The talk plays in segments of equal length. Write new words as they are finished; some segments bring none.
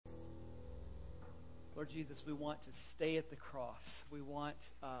Lord Jesus, we want to stay at the cross. We want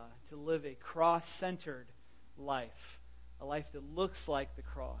to live a cross-centered life, a life that looks like the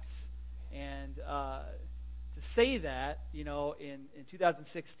cross. And to say that, in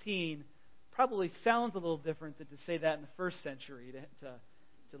 2016, probably sounds a little different than to say that in the first century,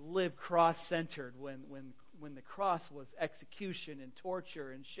 to live cross-centered when the cross was execution and torture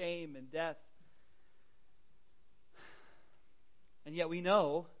and shame and death. And yet we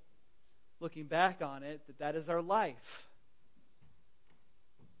know, looking back on it, that is our life.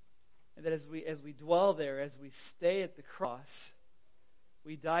 And that as we dwell there, as we stay at the cross,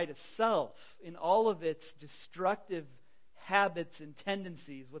 we die to self in all of its destructive habits and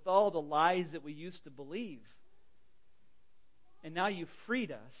tendencies, with all the lies that we used to believe. And now you've freed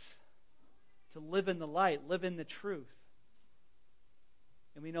us to live in the light, live in the truth.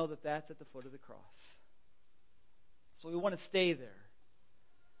 And we know that that's at the foot of the cross. So we want to stay there.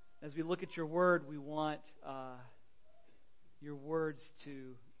 As we look at your word, we want your words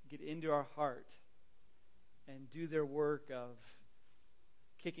to get into our heart and do their work of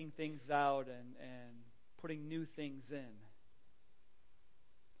kicking things out and putting new things in.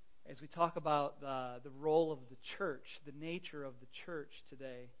 As we talk about the role of the church, the nature of the church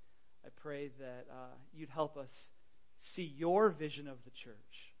today, I pray that you'd help us see your vision of the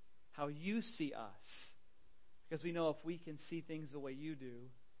church, how you see us. Because we know if we can see things the way you do,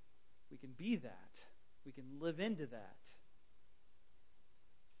 we can be that. We can live into that.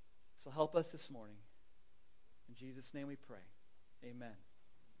 So help us this morning. In Jesus' name we pray. Amen.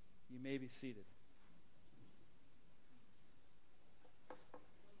 You may be seated.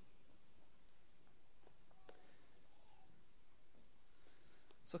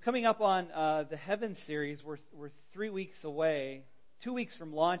 So coming up on the Heaven series, we're 3 weeks away, 2 weeks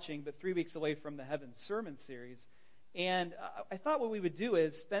from launching, but 3 weeks away from the Heaven sermon series. And I thought what we would do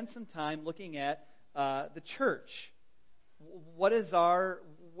is spend some time looking at the church. What is our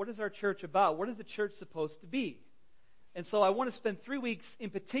church about? What is the church supposed to be? And so I want to spend 3 weeks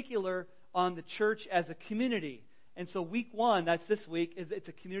in particular on the church as a community. And so week 1, that's this week, it's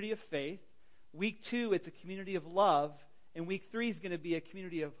a community of faith. Week 2, it's a community of love. And week 3 is going to be a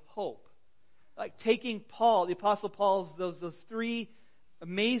community of hope. Like taking Paul, the Apostle Paul's, those 3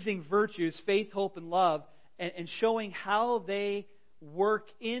 amazing virtues, faith, hope, and love, and showing how they work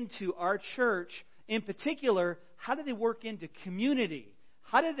into our church. In particular, how do they work into community?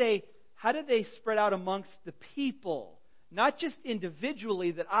 How do they spread out amongst the people? Not just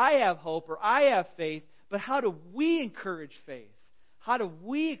individually that I have hope or I have faith, but how do we encourage faith? How do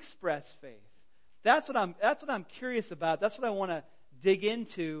we express faith? That's what I'm curious about. That's what I want to dig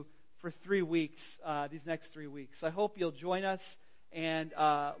into for 3 weeks, these next 3 weeks. So I hope you'll join us and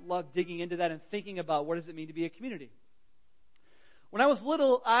love digging into that and thinking about what does it mean to be a community. When I was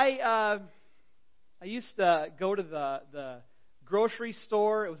little, I used to go to the grocery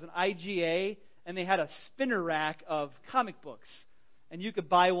store. It was an IGA, and they had a spinner rack of comic books. And you could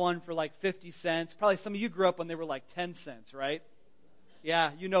buy one for like 50 cents. Probably some of you grew up when they were like 10 cents, right?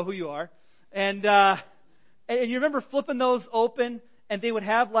 Yeah, you know who you are. And you remember flipping those open, and they would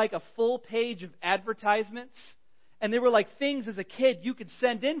have like a full page of advertisements. And they were like things as a kid you could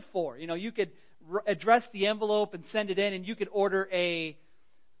send in for. You know, you could address the envelope and send it in, and you could order a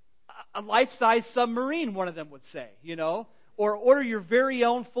life-size submarine, one of them would say, or order your very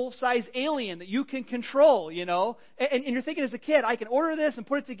own full-size alien that you can control, And you're thinking as a kid, I can order this and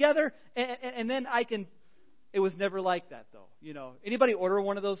put it together, and then I can... It was never like that, though. Anybody order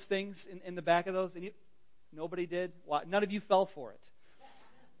one of those things in the back of those? Nobody did? Well, none of you fell for it.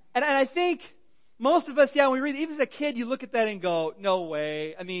 And I think most of us, when we read it, even as a kid, you look at that and go, no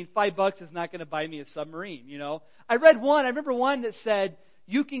way. I mean, $5 is not going to buy me a submarine, I remember one that said,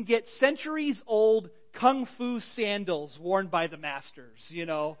 you can get centuries-old kung fu sandals worn by the masters, It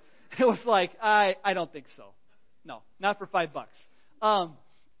was like, I don't think so. No, not for $5.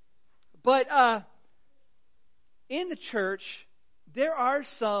 But in the church, there are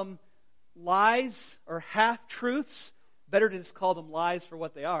some lies or half-truths, better to just call them lies for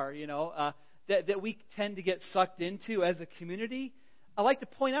what they are, that we tend to get sucked into as a community. I'd like to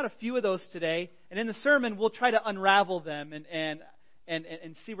point out a few of those today, and in the sermon, we'll try to unravel them and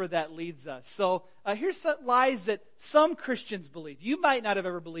see where that leads us. So here's some lies that some Christians believe. You might not have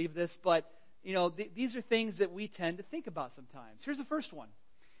ever believed this, but these are things that we tend to think about sometimes. Here's the first one.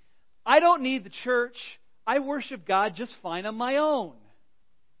 I don't need the church. I worship God just fine on my own.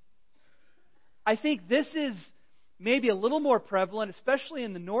 I think this is maybe a little more prevalent, especially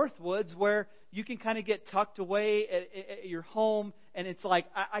in the Northwoods, where you can kind of get tucked away at your home, and it's like,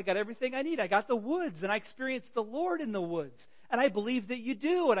 I got everything I need. I got the woods, and I experienced the Lord in the woods. And I believe that you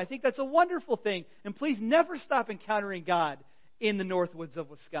do, and I think that's a wonderful thing. And please never stop encountering God in the Northwoods of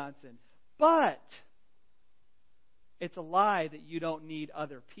Wisconsin. But it's a lie that you don't need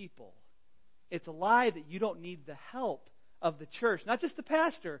other people. It's a lie that you don't need the help of the church, not just the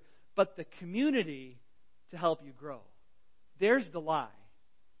pastor, but the community to help you grow. There's the lie.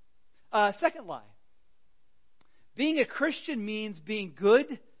 Second lie. Being a Christian means being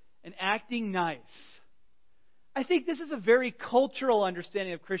good and acting nice. I think this is a very cultural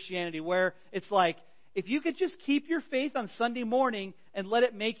understanding of Christianity where it's like, if you could just keep your faith on Sunday morning and let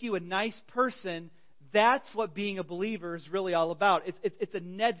it make you a nice person, that's what being a believer is really all about. It's a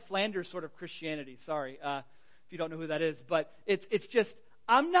Ned Flanders sort of Christianity. Sorry if you don't know who that is. But it's just,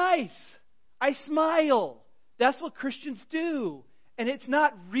 I'm nice. I smile. That's what Christians do. And it's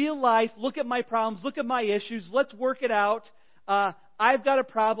not real life. Look at my problems. Look at my issues. Let's work it out. I've got a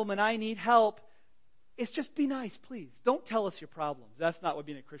problem and I need help. It's just be nice, please. Don't tell us your problems. That's not what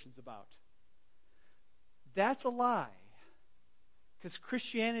being a Christian's about. That's a lie. Because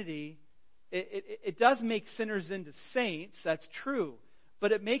Christianity, it does make sinners into saints. That's true.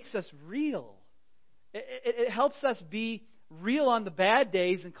 But it makes us real. It helps us be real on the bad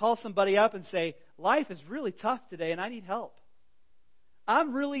days and call somebody up and say, life is really tough today and I need help.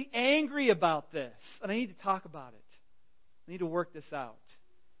 I'm really angry about this and I need to talk about it. I need to work this out.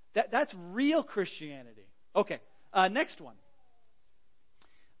 That's real Christianity. Okay, next one.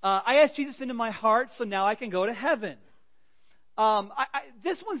 I asked Jesus into my heart, so now I can go to heaven.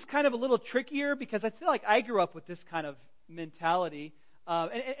 This one's kind of a little trickier because I feel like I grew up with this kind of mentality.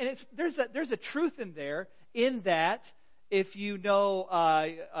 And there's a truth in there in that if you know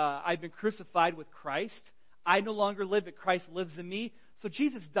I've been crucified with Christ, I no longer live, but Christ lives in me. So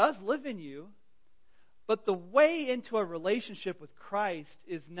Jesus does live in you. But the way into a relationship with Christ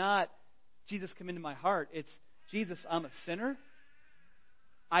is not, Jesus, come into my heart. It's, Jesus, I'm a sinner.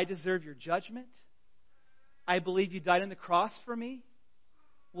 I deserve your judgment. I believe you died on the cross for me.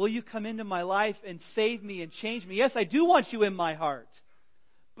 Will you come into my life and save me and change me? Yes, I do want you in my heart.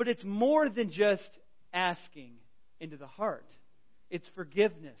 But it's more than just asking into the heart. It's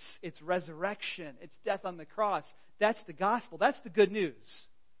forgiveness. It's resurrection. It's death on the cross. That's the gospel. That's the good news.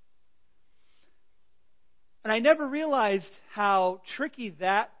 And I never realized how tricky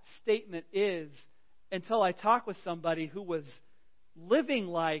that statement is until I talked with somebody who was living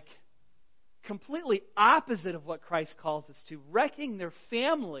like completely opposite of what Christ calls us to, wrecking their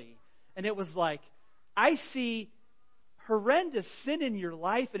family. And it was like, I see horrendous sin in your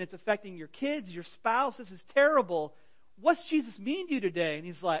life and it's affecting your kids, your spouse. This is terrible. What's Jesus mean to you today? And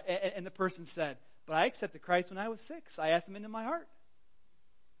he's like, and the person said, but I accepted Christ when I was 6. I asked him into my heart.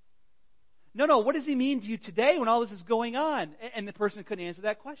 No, what does he mean to you today when all this is going on? And the person couldn't answer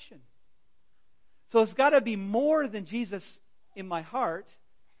that question. So it's got to be more than Jesus in my heart,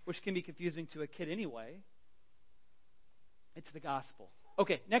 which can be confusing to a kid anyway. It's the gospel.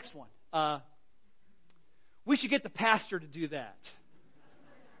 Okay, next one. We should get the pastor to do that.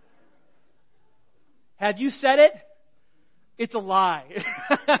 Have you said it? It's a lie.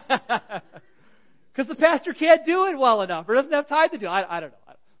 Because the pastor can't do it well enough or doesn't have time to do it. I don't know.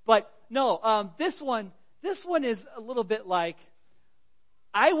 But no, this one is a little bit like,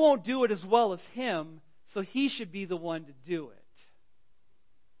 I won't do it as well as him, so he should be the one to do it.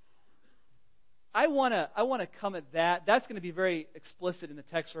 I want to come at that. That's going to be very explicit in the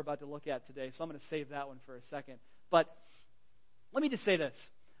text we're about to look at today, so I'm going to save that one for a second. But let me just say this.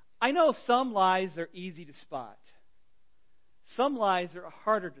 I know some lies are easy to spot. Some lies are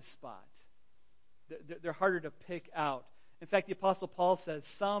harder to spot. They're harder to pick out. In fact, the Apostle Paul says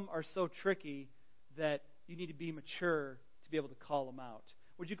some are so tricky that you need to be mature to be able to call them out.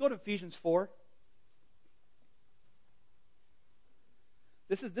 Would you go to Ephesians 4?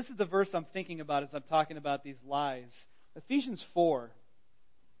 This is the verse I'm thinking about as I'm talking about these lies. Ephesians 4,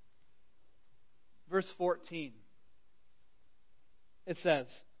 verse 14. It says,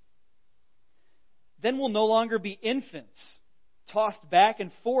 "Then we'll no longer be infants, tossed back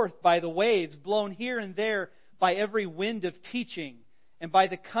and forth by the waves, blown here and there by every wind of teaching, and by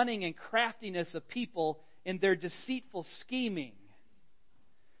the cunning and craftiness of people in their deceitful scheming."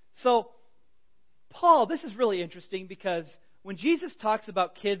 So, Paul, this is really interesting because when Jesus talks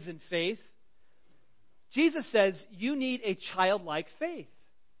about kids in faith, Jesus says you need a childlike faith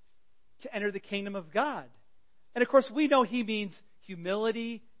to enter the kingdom of God. And of course, we know he means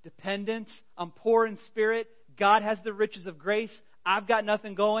humility, dependence. I'm poor in spirit. God has the riches of grace. I've got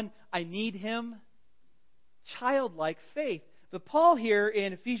nothing going. I need him. Childlike faith. But Paul here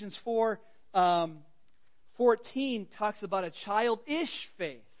in Ephesians 4:14 talks about a childish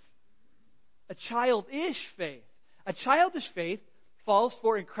faith. A childish faith. A childish faith falls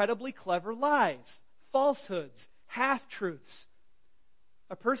for incredibly clever lies, falsehoods, half-truths.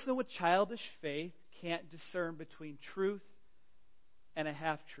 A person with childish faith can't discern between truth and a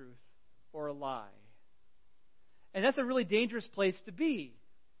half-truth or a lie. And that's a really dangerous place to be.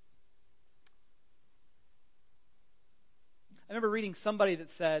 I remember reading somebody that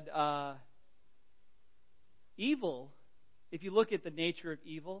said, evil, if you look at the nature of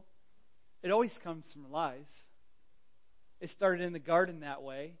evil, it always comes from lies. It started in the garden that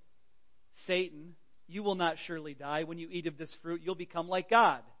way. Satan, you will not surely die. When you eat of this fruit, you'll become like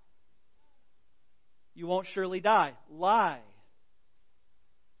God. You won't surely die. Lie.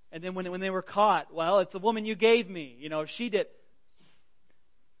 And then when they were caught, well, it's a woman you gave me. She did.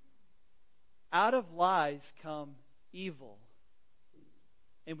 Out of lies come evil.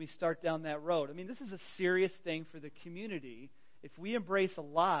 And we start down that road. I mean, this is a serious thing for the community. If we embrace a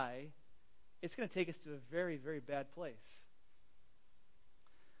lie, it's going to take us to a very, very bad place.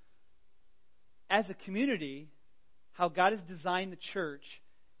 As a community, how God has designed the church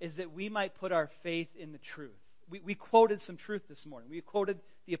is that we might put our faith in the truth. We quoted some truth this morning. We quoted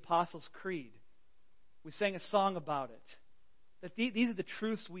the Apostles' Creed. We sang a song about it. That these are the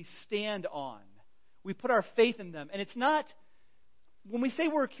truths we stand on. We put our faith in them. And it's not, when we say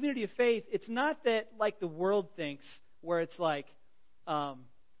we're a community of faith, it's not that like the world thinks, where it's like,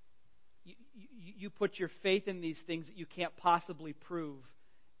 you put your faith in these things that you can't possibly prove,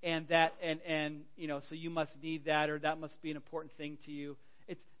 and so you must need that, or that must be an important thing to you.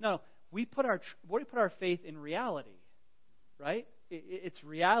 We put our faith in reality, right? It's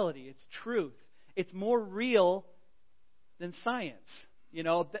reality. It's truth. It's more real than science.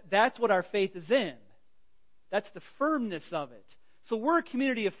 That's what our faith is in. That's the firmness of it. So we're a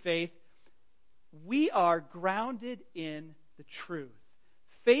community of faith. We are grounded in the truth.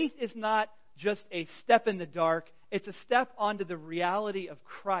 Faith is not just a step in the dark. It's a step onto the reality of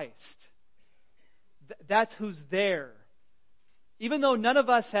Christ. That's who's there. Even though none of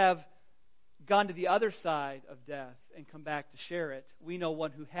us have gone to the other side of death and come back to share it, we know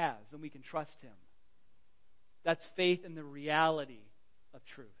one who has, and we can trust him. That's faith in the reality of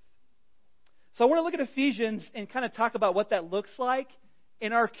truth. So I want to look at Ephesians and kind of talk about what that looks like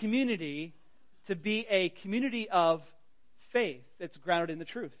in our community to be a community of faith that's grounded in the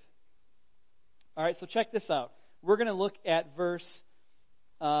truth. All right, so check this out. We're going to look at verse,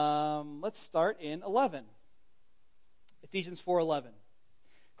 let's start in 11. Ephesians 4:11.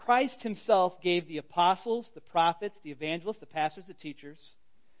 Christ himself gave the apostles, the prophets, the evangelists, the pastors, the teachers,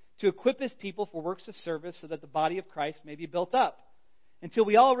 to equip his people for works of service so that the body of Christ may be built up, until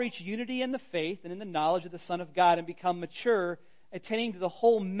we all reach unity in the faith and in the knowledge of the Son of God and become mature, attaining to the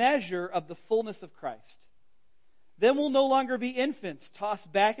whole measure of the fullness of Christ. Then we'll no longer be infants,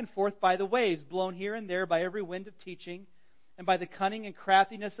 tossed back and forth by the waves, blown here and there by every wind of teaching, and by the cunning and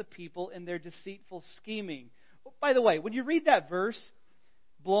craftiness of people in their deceitful scheming. By the way, when you read that verse,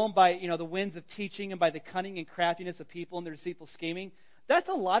 blown by the winds of teaching and by the cunning and craftiness of people in their deceitful scheming, that's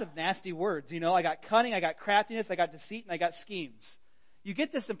a lot of nasty words. I got cunning, I got craftiness, I got deceit, and I got schemes. You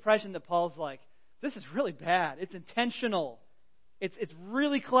get this impression that Paul's like, this is really bad. It's intentional. It's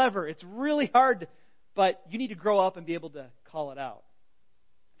really clever. It's really hard, but you need to grow up and be able to call it out.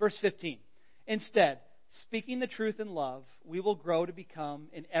 Verse 15. Instead, speaking the truth in love, we will grow to become,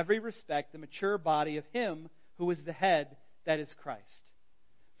 in every respect, the mature body of Him who is the head, that is Christ.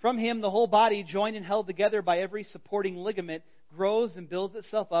 From Him, the whole body, joined and held together by every supporting ligament, grows and builds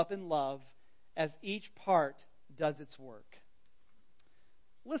itself up in love as each part does its work.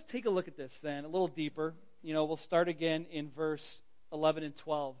 Let's take a look at this then, a little deeper. We'll start again in verse 11 and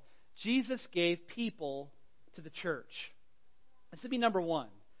 12. Jesus gave people to the church. This would be number one.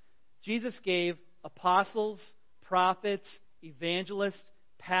 Jesus gave apostles, prophets, evangelists,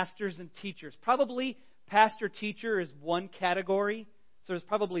 pastors, and teachers. Probably pastor-teacher is one category, so there's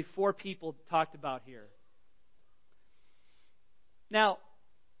probably 4 people talked about here. Now,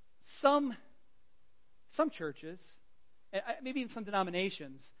 some churches, maybe even some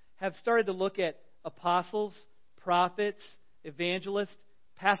denominations, have started to look at apostles, prophets, evangelists,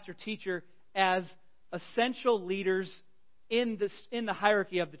 pastor-teacher as essential leaders in the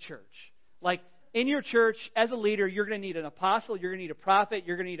hierarchy of the church. Like, in your church, as a leader, you're going to need an apostle, you're going to need a prophet,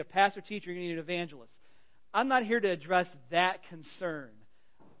 you're going to need a pastor-teacher, you're going to need an evangelist. I'm not here to address that concern.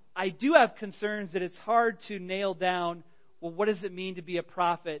 I do have concerns that it's hard to nail down, well, what does it mean to be a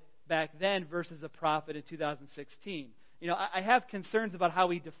prophet back then versus a prophet in 2016? I have concerns about how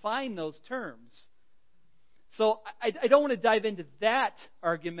we define those terms. So I don't want to dive into that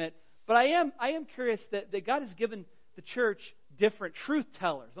argument, but I am curious that God has given the church different truth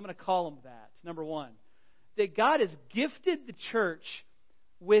tellers. I'm going to call them that, number one. that God has gifted the church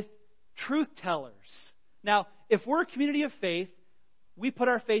with truth tellers. Now, if we're a community of faith, we put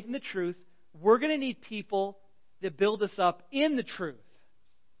our faith in the truth, we're going to need people that build us up in the truth.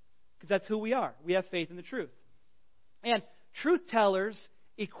 Because that's who we are. We have faith in the truth. And truth tellers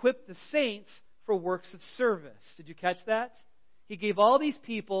equip the saints for works of service. Did you catch that? He gave all these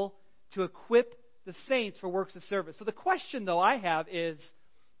people to equip the saints for works of service. So the question, though, I have is,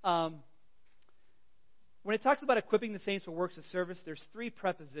 when it talks about equipping the saints for works of service, there's 3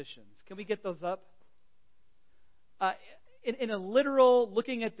 prepositions. Can we get those up? In a literal,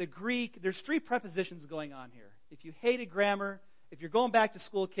 looking at the Greek, there's 3 prepositions going on here. If you hated grammar, if you're going back to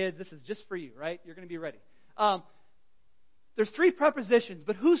school, kids, this is just for you, right? You're going to be ready. There's 3 prepositions,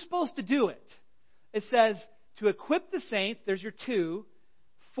 but who's supposed to do it? It says, to equip the saints, there's your 2,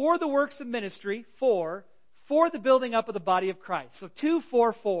 for the works of ministry, for the building up of the body of Christ. So 2,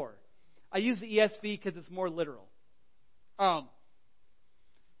 4, 4. I use the ESV because it's more literal.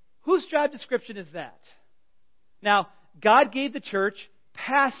 Whose job description is that? Now, God gave the church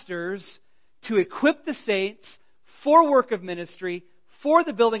pastors to equip the saints for work of ministry, for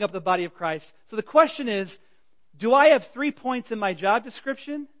the building up of the body of Christ. So the question is, do I have 3 points in my job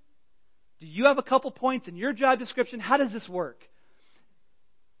description? Do you have a couple points in your job description? How does this work?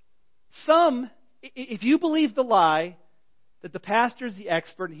 If you believe the lie that the pastor is the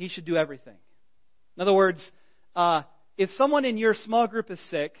expert and he should do everything. In other words, if someone in your small group is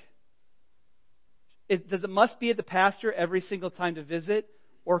sick, does it must be at the pastor every single time to visit,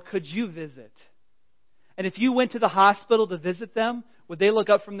 or could you visit? And if you went to the hospital to visit them, would they look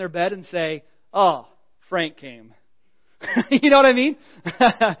up from their bed and say, "Oh, Frank came"? You know what I mean?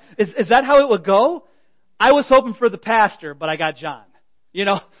 Is that how it would go? I was hoping for the pastor, but I got John. You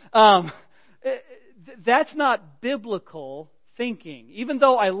know, that's not biblical thinking. Even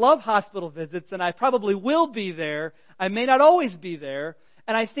though I love hospital visits and I probably will be there, I may not always be there.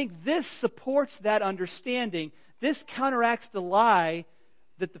 And I think this supports that understanding. This counteracts the lie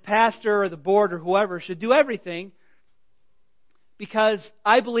that the pastor or the board or whoever should do everything, because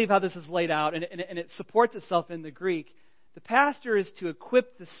I believe how this is laid out, and it supports itself in the Greek. The pastor is to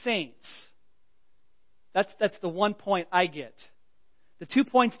equip the saints. That's the 1 point I get. The 2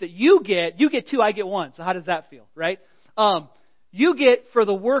 points that you get 2, I get 1. So how does that feel, right? You get for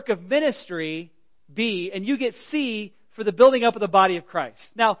the work of ministry, B, and you get C for the building up of the body of Christ.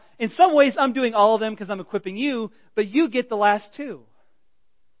 Now, in some ways, I'm doing all of them because I'm equipping you, but you get the last 2.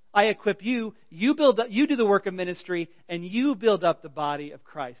 I equip you, you do the work of ministry, and you build up the body of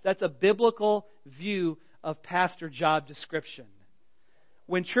Christ. That's a biblical view of pastor job description.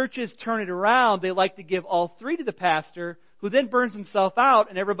 When churches turn it around, they like to give all 3 to the pastor, who then burns himself out,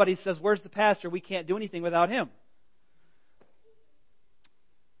 and everybody says, "Where's the pastor? We can't do anything without him."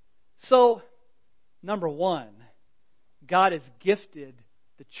 So, number 1, God has gifted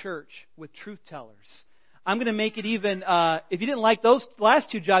the church with truth tellers. I'm going to make it even, if you didn't like those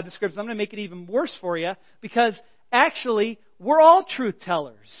last 2 job descriptions, I'm going to make it even worse for you, because actually, we're all truth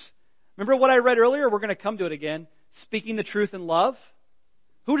tellers. Remember what I read earlier? We're going to come to it again. Speaking the truth in love.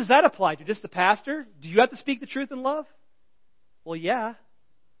 Who does that apply to? Just the pastor? Do you have to speak the truth in love? Well, yeah.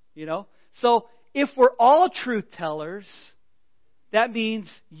 You know? So, if we're all truth tellers, that means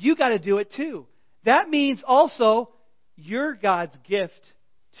you got to do it too. That means also you're God's gift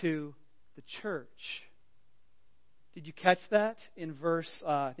to the church. Did you catch that in verse,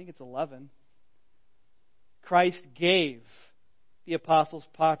 I think it's 11? Christ gave the apostles,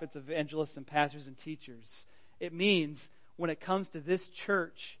 prophets, evangelists, and pastors and teachers. It means when it comes to this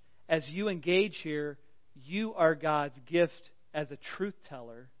church, as you engage here, you are God's gift as a truth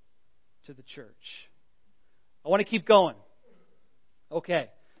teller to the church. I want to keep going. Okay,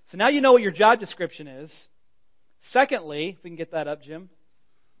 so now you know what your job description is. Secondly, if we can get that up, Jim.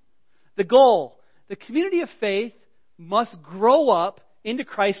 The goal. The community of faith must grow up into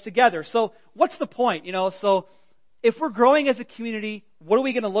Christ together. So what's the point? So if we're growing as a community, what are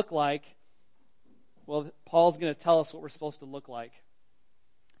we going to look like? Well, Paul's going to tell us what we're supposed to look like.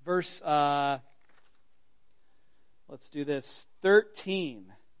 Verse, let's do this, 13.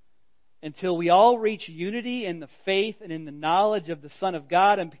 Until we all reach unity in the faith and in the knowledge of the Son of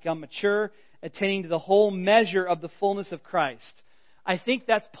God and become mature, attaining to the whole measure of the fullness of Christ. I think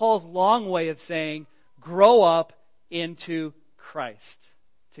that's Paul's long way of saying, grow up into Christ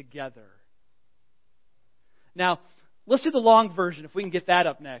together. Now, let's do the long version, if we can get that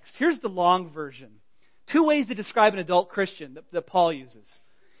up next. Here's the long version. 2 ways to describe an adult Christian that Paul uses.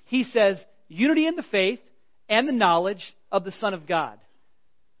 He says, unity in the faith and the knowledge of the Son of God.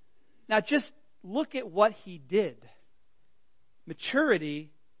 Now, just look at what he did. Maturity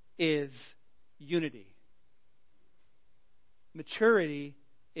is unity. Maturity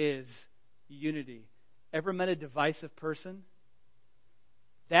is unity. Ever met a divisive person?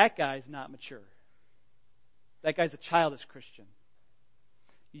 That guy's not mature. That guy's a childish Christian.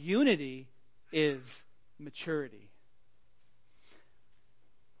 Unity is maturity.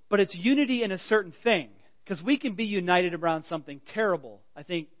 But it's unity in a certain thing. Because we can be united around something terrible. I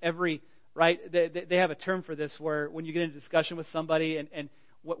think they have a term for this where when you get into discussion with somebody and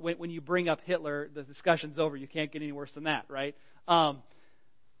when you bring up Hitler, the discussion's over. You can't get any worse than that, right?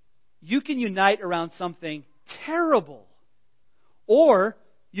 You can unite around something terrible. Or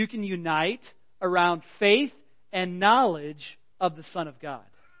you can unite around faith and knowledge of the Son of God.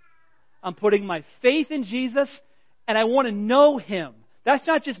 I'm putting my faith in Jesus and I want to know Him. That's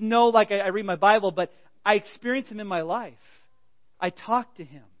not just know like I read my Bible, but I experience Him in my life. I talk to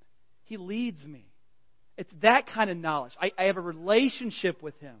Him. He leads me. It's that kind of knowledge. I have a relationship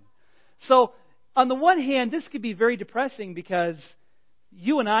with Him. So, on the one hand, this could be very depressing because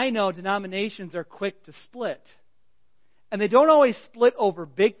you and I know denominations are quick to split. And they don't always split over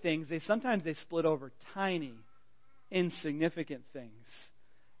big things. Sometimes they split over tiny, insignificant things.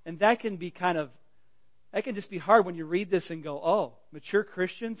 And that can just be hard when you read this and go, oh, mature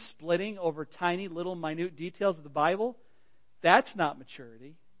Christians splitting over tiny little minute details of the Bible? That's not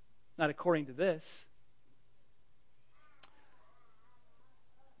maturity. Not according to this.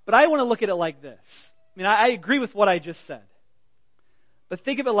 But I want to look at it like this. I agree with what I just said. But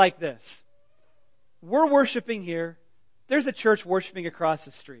think of it like this. We're worshiping here. There's a church worshiping across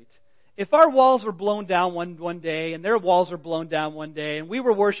the street. If our walls were blown down one day and their walls were blown down one day and we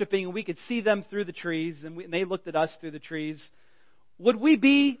were worshiping and we could see them through the trees and they looked at us through the trees, would we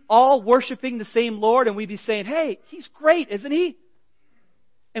be all worshiping the same Lord and we'd be saying, hey, He's great, isn't He?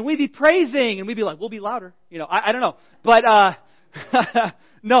 And we'd be praising and we'd be like, we'll be louder. I don't know. But,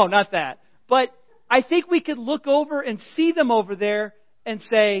 no, not that. But I think we could look over and see them over there and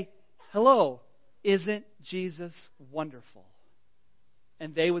say, hello, isn't Jesus wonderful?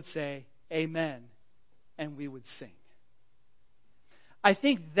 And they would say, amen. And we would sing. I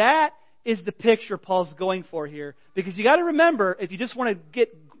think that is the picture Paul's going for here. Because you got to remember, if you just want to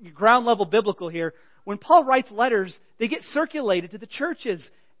get ground level biblical here, when Paul writes letters, they get circulated to the churches.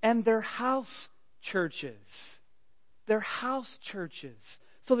 And they're house churches. They're house churches.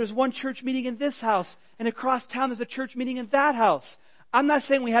 So there's one church meeting in this house. And across town there's a church meeting in that house. I'm not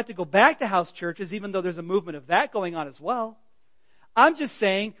saying we have to go back to house churches, even though there's a movement of that going on as well. I'm just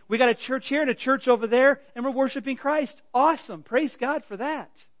saying we got a church here and a church over there, and we're worshiping Christ. Awesome. Praise God for that.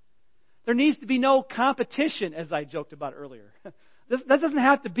 There needs to be no competition, as I joked about earlier. That doesn't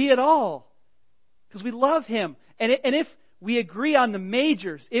have to be at all. Because we love Him. And if we agree on the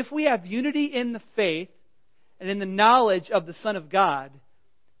majors, if we have unity in the faith and in the knowledge of the Son of God,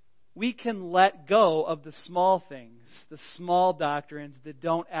 we can let go of the small things, the small doctrines that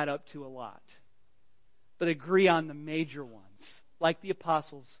don't add up to a lot, but agree on the major ones, like the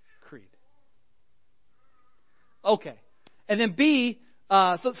Apostles' Creed. Okay. And then B, so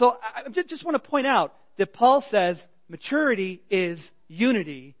I just want to point out that Paul says maturity is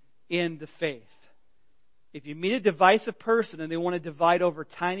unity in the faith. If you meet a divisive person and they want to divide over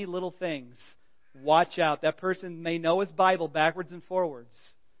tiny little things, watch out. That person may know his Bible backwards and forwards.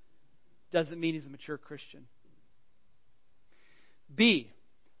 Doesn't mean he's a mature Christian. B,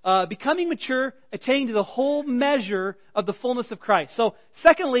 becoming mature, attaining to the whole measure of the fullness of Christ. So,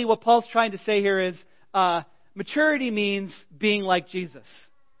 secondly, what Paul's trying to say here is maturity means being like Jesus.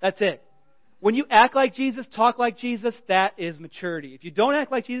 That's it. When you act like Jesus, talk like Jesus, that is maturity. If you don't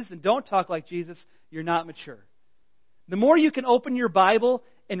act like Jesus and don't talk like Jesus, you're not mature. The more you can open your Bible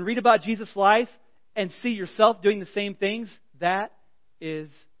and read about Jesus' life and see yourself doing the same things, that is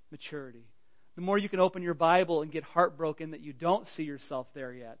maturity. The more you can open your Bible and get heartbroken that you don't see yourself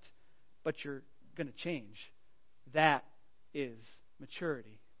there yet, but you're going to change, that is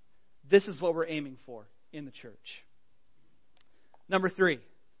maturity. This is what we're aiming for in the church. Number 3.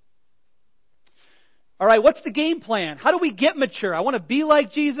 All right, what's the game plan? How do we get mature? I want to be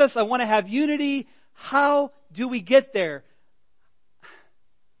like Jesus. I want to have unity. How do we get there?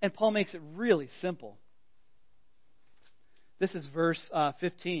 And Paul makes it really simple. This is verse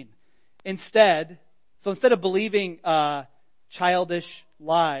 15. Instead of believing childish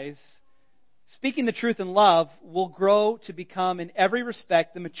lies, speaking the truth in love will grow to become in every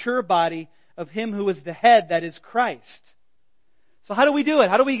respect the mature body of Him who is the head, that is Christ. So how do we do it?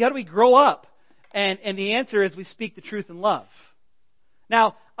 How do we grow up? And the answer is we speak the truth in love.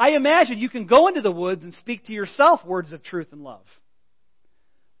 Now, I imagine you can go into the woods and speak to yourself words of truth and love.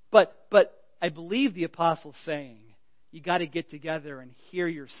 But I believe the apostle's saying, you got to get together and hear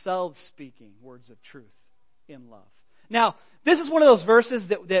yourselves speaking words of truth in love. Now, this is one of those verses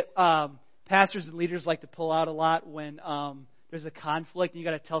that pastors and leaders like to pull out a lot when there's a conflict and you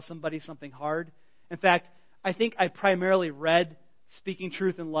got to tell somebody something hard. In fact, I think I primarily read Speaking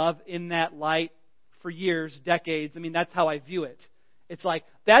Truth in Love in that light for years, decades. I mean, that's how I view it. It's like,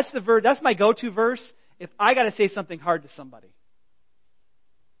 that's my go-to verse if I got to say something hard to somebody.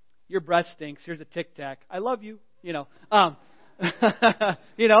 Your breath stinks. Here's a Tic Tac. I love you. You know,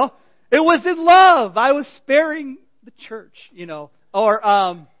 you know, it was in love. I was sparing the church, you know. Or,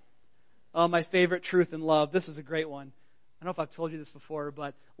 my favorite Truth in Love. This is a great one. I don't know if I've told you this before,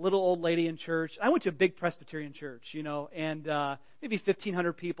 but little old lady in church. I went to a big Presbyterian church, you know, and maybe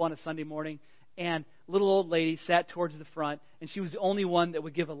 1,500 people on a Sunday morning. And little old lady sat towards the front, and she was the only one that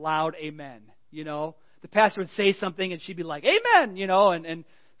would give a loud amen, you know. The pastor would say something, and she'd be like, amen, you know, and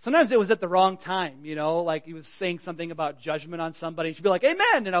sometimes it was at the wrong time, you know, like he was saying something about judgment on somebody. And she'd be like,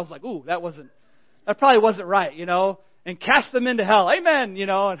 amen, and I was like, ooh, that probably wasn't right, you know, and cast them into hell, amen, you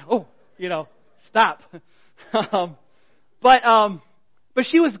know, and oh, you know, stop. But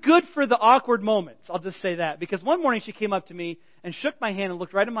she was good for the awkward moments. I'll just say that. Because one morning she came up to me and shook my hand and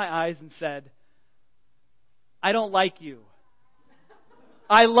looked right in my eyes and said, I don't like you.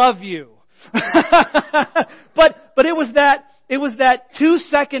 I love you. but it was that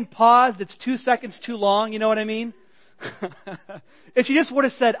 2-second pause that's 2 seconds too long, you know what I mean? If she just would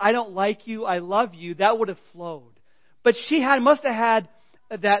have said, I don't like you, I love you, that would have flowed. But she must have had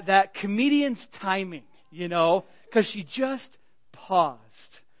that comedian's timing, you know, because she just paused.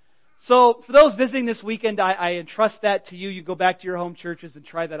 So for those visiting this weekend, I entrust that to you. You go back to your home churches and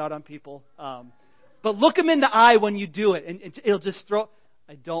try that out on people. But look them in the eye when you do it, and it'll just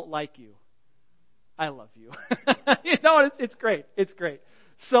I don't like you. I love you. You know, it's great. It's great.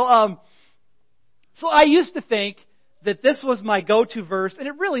 So I used to think that this was my go-to verse, and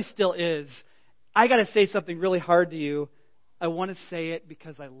it really still is. I got to say something really hard to you. I want to say it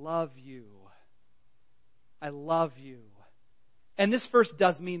because I love you. I love you. And this verse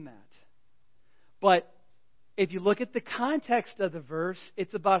does mean that. But if you look at the context of the verse,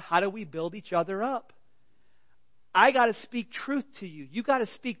 it's about how do we build each other up. I got to speak truth to you. You got to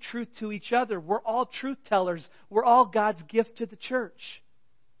speak truth to each other. We're all truth tellers. We're all God's gift to the church.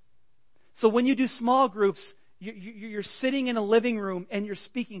 So when you do small groups, you're sitting in a living room and you're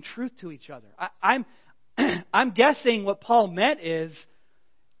speaking truth to each other. I'm guessing what Paul meant is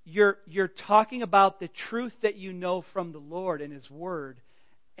you're talking about the truth that you know from the Lord and His Word,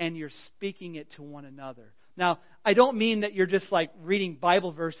 and you're speaking it to one another. Now, I don't mean that you're just like reading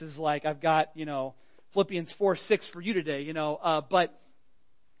Bible verses like I've got, you know, Philippians 4:6 for you today, you know. But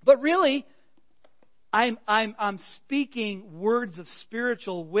really, I'm speaking words of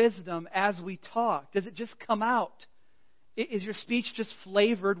spiritual wisdom as we talk. Does it just come out? Is your speech just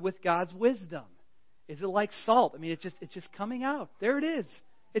flavored with God's wisdom? Is it like salt? I mean, it's just coming out. There it is.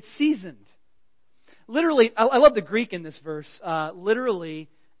 It's seasoned. Literally, I love the Greek in this verse. Literally,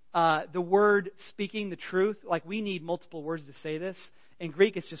 the word speaking the truth, like we need multiple words to say this. In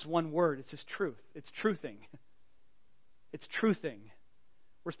Greek, it's just one word. It's just truth. It's truthing. It's truthing.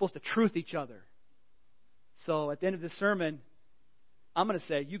 We're supposed to truth each other. So at the end of this sermon, I'm going to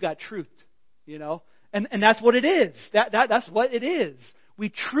say, you got truthed, you know. And that's what it is. That's what it is. We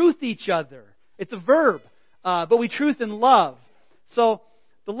truth each other. It's a verb, but we truth in love. So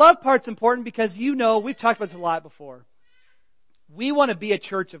the love part's important because, you know, we've talked about this a lot before. We want to be a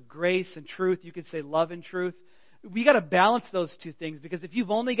church of grace and truth. You could say love and truth. We got to balance those two things, because if you've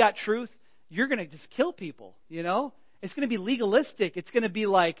only got truth, you're going to just kill people, you know? It's going to be legalistic. It's going to be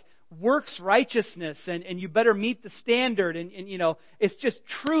like works righteousness, and you better meet the standard, and you know, it's just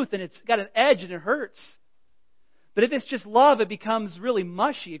truth, and it's got an edge, and it hurts. But if it's just love, it becomes really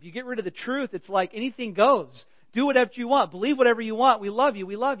mushy. If you get rid of the truth, it's like anything goes. Do whatever you want. Believe whatever you want. We love you.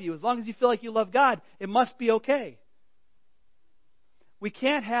 We love you. As long as you feel like you love God, it must be okay. We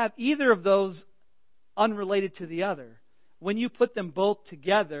can't have either of those unrelated to the other. When you put them both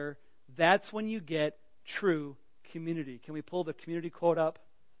together, that's when you get true community. Can we pull the community quote up?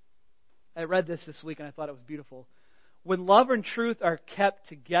 I read this week and I thought it was beautiful. When love and truth are kept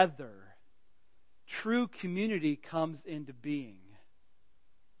together, true community comes into being.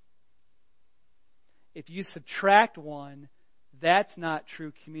 If you subtract one, that's not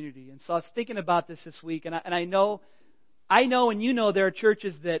true community. And so I was thinking about this week, and I know and you know there are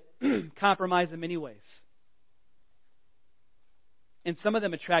churches that compromise in many ways. And some of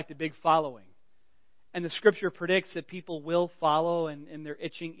them attract a big following. And the Scripture predicts that people will follow, and their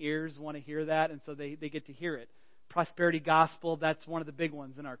itching ears want to hear that, and so they get to hear it. Prosperity gospel, that's one of the big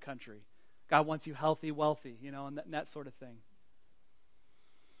ones in our country. God wants you healthy, wealthy, you know, and that sort of thing.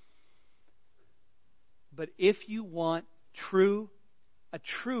 But if you want a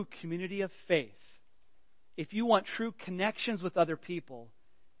true community of faith, if you want true connections with other people,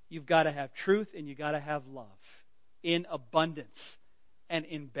 you've got to have truth and you've got to have love in abundance and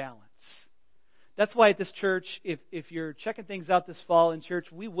in balance. That's why at this church, if you're checking things out this fall in church,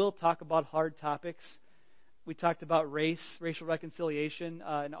 we will talk about hard topics. We talked about racial reconciliation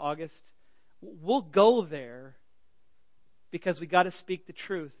in August. We'll go there because we got to speak the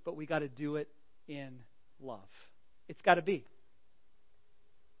truth, but we got to do it in love. It's got to be.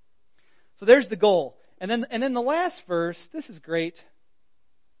 So there's the goal. And then the last verse, this is great.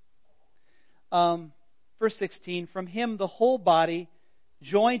 Verse 16, from him the whole body,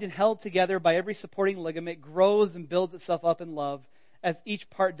 joined and held together by every supporting ligament, grows and builds itself up in love as each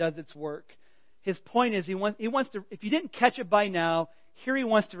part does its work. His point is he wants to, if you didn't catch it by now, here he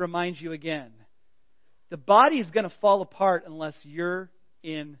wants to remind you again. The body is going to fall apart unless you're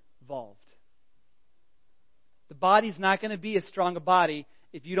involved. The body's not going to be as strong a body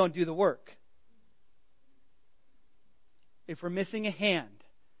if you don't do the work. If we're missing a hand,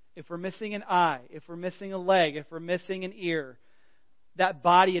 if we're missing an eye, if we're missing a leg, if we're missing an ear, that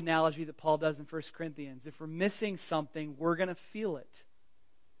body analogy that Paul does in 1 Corinthians, if we're missing something, we're going to feel it.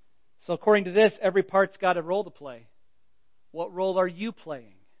 So according to this, every part's got a role to play. What role are you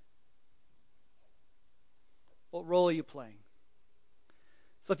playing? What role are you playing?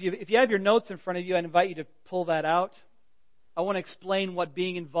 So if you have your notes in front of you, I invite you to pull that out. I want to explain what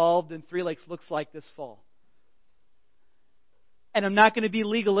being involved in Three Lakes looks like this fall. And I'm not going to be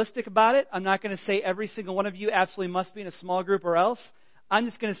legalistic about it. I'm not going to say every single one of you absolutely must be in a small group or else. I'm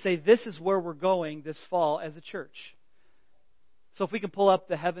just going to say this is where we're going this fall as a church. So if we can pull up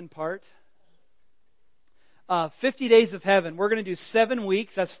the heaven part. 50 days of heaven. We're going to do 7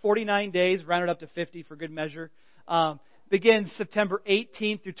 weeks. That's 49 days, rounded up to 50 for good measure. Begins September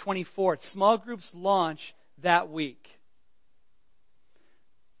 18th through 24th. Small groups launch that week.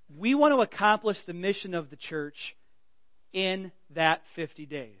 We want to accomplish the mission of the church in that 50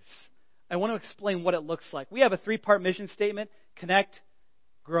 days. I want to explain what it looks like. We have a 3-part mission statement: connect,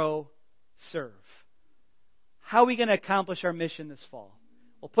 grow, serve. How are we going to accomplish our mission this fall?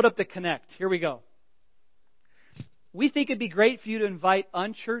 We'll put up the connect. Here we go. We think it'd be great for you to invite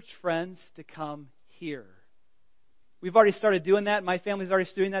unchurched friends to come here. We've already started doing that. My family's already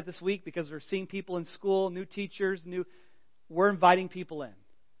doing that this week because we're seeing people in school, new teachers, we're inviting people in.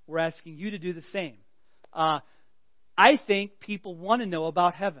 We're asking you to do the same. I think people want to know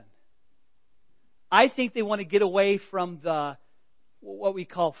about heaven. I think they want to get away from what we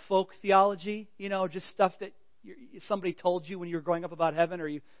call folk theology, just stuff that somebody told you when you were growing up about heaven, or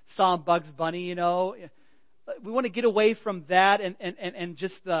you saw in Bugs Bunny, We want to get away from that and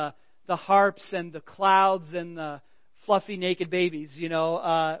just the harps and the clouds and the fluffy naked babies, We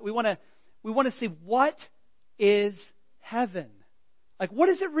want to see, what is heaven? Like, what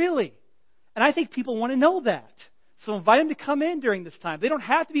is it really? And I think people want to know that. So invite them to come in during this time. They don't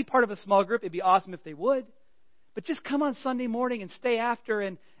have to be part of a small group. It'd be awesome if they would. But just come on Sunday morning and stay after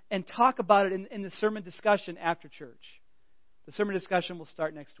and talk about it in the sermon discussion after church. The sermon discussion will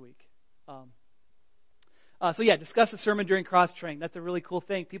start next week. Discuss the sermon during cross-training. That's a really cool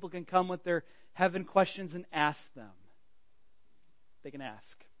thing. People can come with their heaven questions and ask them. They can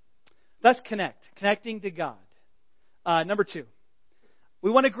ask. Let's connect. Connecting to God. Number 2. We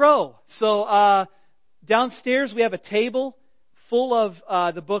want to grow. So downstairs we have a table full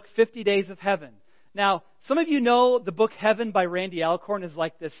of the book 50 Days of Heaven. Now, some of you know the book Heaven by Randy Alcorn is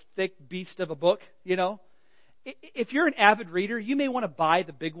like this thick beast of a book, If you're an avid reader, you may want to buy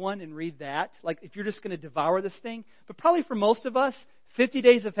the big one and read that. Like, if you're just going to devour this thing. But probably for most of us, 50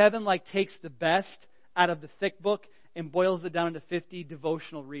 Days of Heaven takes the best out of the thick book and boils it down into 50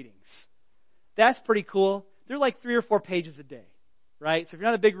 devotional readings. That's pretty cool. They're like 3 or 4 pages a day, right? So if you're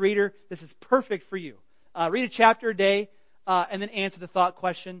not a big reader, this is perfect for you. Read a chapter a day and then answer the thought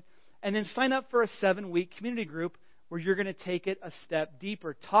question. And then sign up for a 7-week community group where you're going to take it a step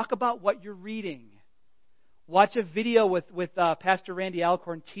deeper. Talk about what you're reading. Watch a video with Pastor Randy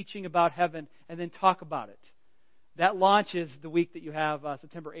Alcorn teaching about heaven, and then talk about it. That launches the week that you have,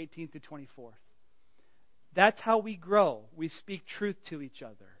 September 18th through 24th. That's how we grow. We speak truth to each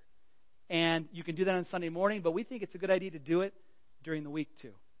other. And you can do that on Sunday morning, but we think it's a good idea to do it during the week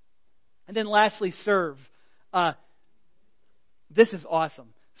too. And then lastly, serve. This is awesome.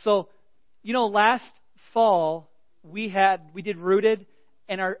 So, last fall we did Rooted,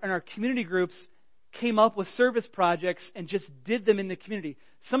 and our community groups came up with service projects and just did them in the community.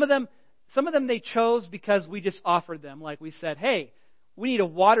 Some of them they chose because we just offered them. Like we said, hey, we need a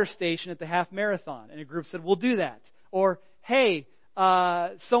water station at the half marathon. And a group said, we'll do that. Or, hey,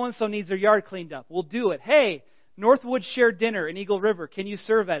 so-and-so needs their yard cleaned up. We'll do it. Hey, Northwood shared dinner in Eagle River. Can you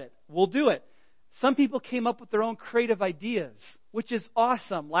serve at it? We'll do it. Some people came up with their own creative ideas, which is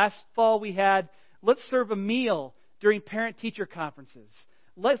awesome. Last fall we had, let's serve a meal during parent-teacher conferences.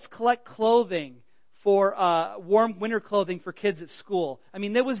 Let's collect clothing for warm winter clothing for kids at school. I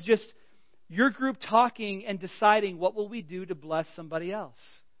mean, that was just your group talking and deciding what will we do to bless somebody else.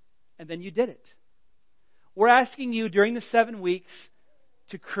 And then you did it. We're asking you during the 7 weeks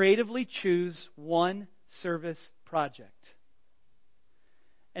to creatively choose one service project.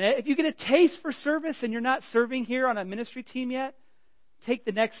 And if you get a taste for service and you're not serving here on a ministry team yet, take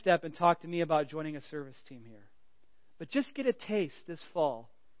the next step and talk to me about joining a service team here. But just get a taste this fall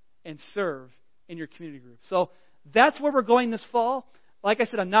and serve in your community group. So that's where we're going this fall. Like I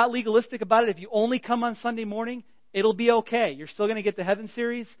said, I'm not legalistic about it. If you only come on Sunday morning, it'll be okay. You're still going to get the Heaven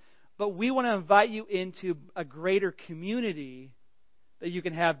series. But we want to invite you into a greater community that you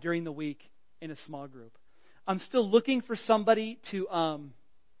can have during the week in a small group. I'm still looking for somebody to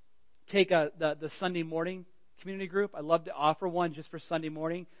take the Sunday morning community group. I'd love to offer one just for Sunday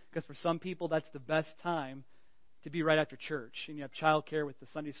morning, because for some people that's the best time to be right after church. And you have childcare with the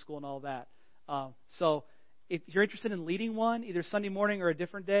Sunday school and all that. So if you're interested in leading one, either Sunday morning or a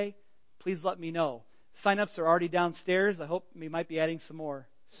different day, please let me know. Sign-ups are already downstairs. I hope we might be adding some more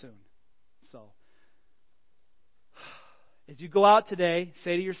soon. So, as you go out today,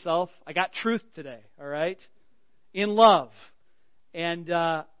 say to yourself, I got truth today, all right? In love. And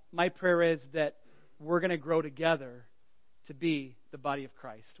my prayer is that we're going to grow together to be the body of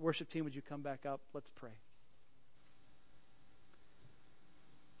Christ. Worship team, would you come back up? Let's pray.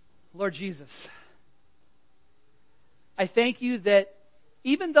 Lord Jesus, I thank you that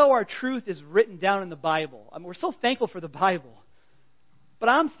even though our truth is written down in the Bible, we're so thankful for the Bible, but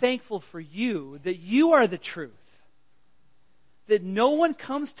I'm thankful for you that you are the truth, that no one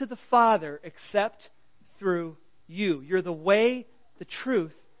comes to the Father except through you. You're the way, the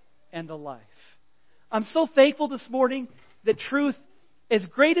truth, and the life. I'm so thankful this morning that truth, as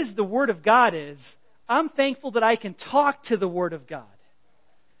great as the Word of God is, I'm thankful that I can talk to the Word of God,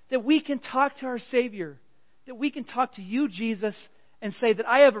 that we can talk to our Savior, that we can talk to you, Jesus, and say that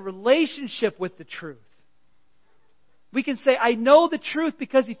I have a relationship with the truth. We can say, I know the truth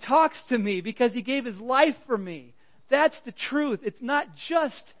because He talks to me, because He gave His life for me. That's the truth. It's not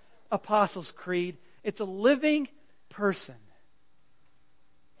just Apostles' Creed. It's a living person.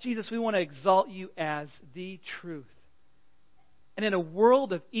 Jesus, we want to exalt you as the truth. And in a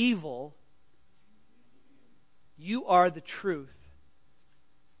world of evil, you are the truth.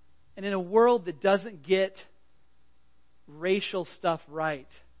 And in a world that doesn't get racial stuff right,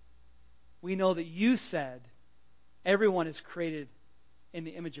 we know that you said everyone is created in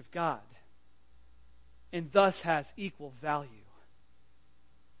the image of God and thus has equal value.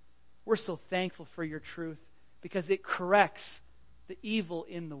 We're so thankful for your truth because it corrects the evil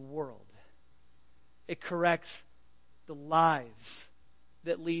in the world. It corrects the lies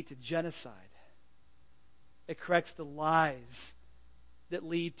that lead to genocide. It corrects the lies that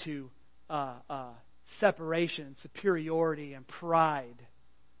lead to separation, superiority, and pride.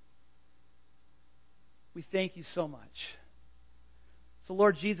 We thank you so much. So,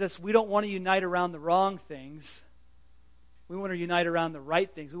 Lord Jesus, we don't want to unite around the wrong things. We want to unite around the right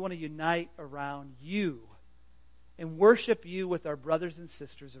things. We want to unite around you and worship you with our brothers and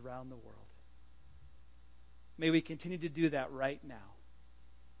sisters around the world. May we continue to do that right now.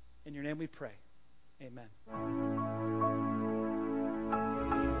 In your name we pray. Amen.